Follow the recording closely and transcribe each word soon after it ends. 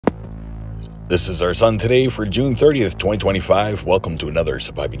This is our sun today for June 30th, 2025. Welcome to another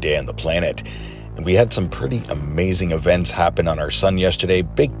surviving day on the planet. And we had some pretty amazing events happen on our sun yesterday.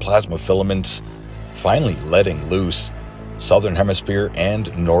 Big plasma filaments finally letting loose. Southern hemisphere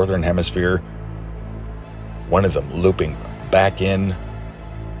and northern hemisphere. One of them looping back in,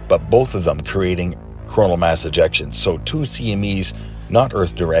 but both of them creating coronal mass ejections. So two CMEs, not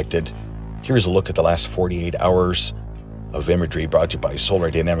Earth directed. Here's a look at the last 48 hours of imagery brought to you by Solar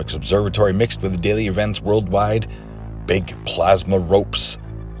Dynamics Observatory, mixed with daily events worldwide. Big plasma ropes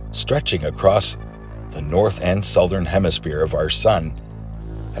stretching across the north and southern hemisphere of our sun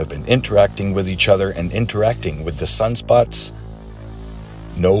have been interacting with each other and interacting with the sunspots.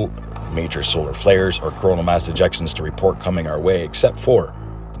 No major solar flares or coronal mass ejections to report coming our way, except for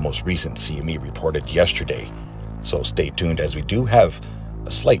the most recent CME reported yesterday. So stay tuned, as we do have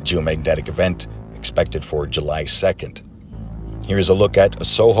a slight geomagnetic event expected for July 2nd. Here's a look at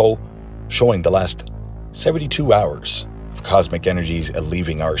SOHO, showing the last 72 hours of cosmic energies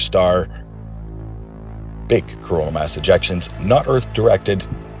leaving our star. Big coronal mass ejections, not Earth-directed,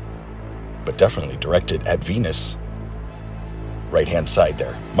 but definitely directed at Venus. Right-hand side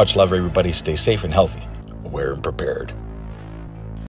there. Much love, everybody. Stay safe and healthy, aware and prepared.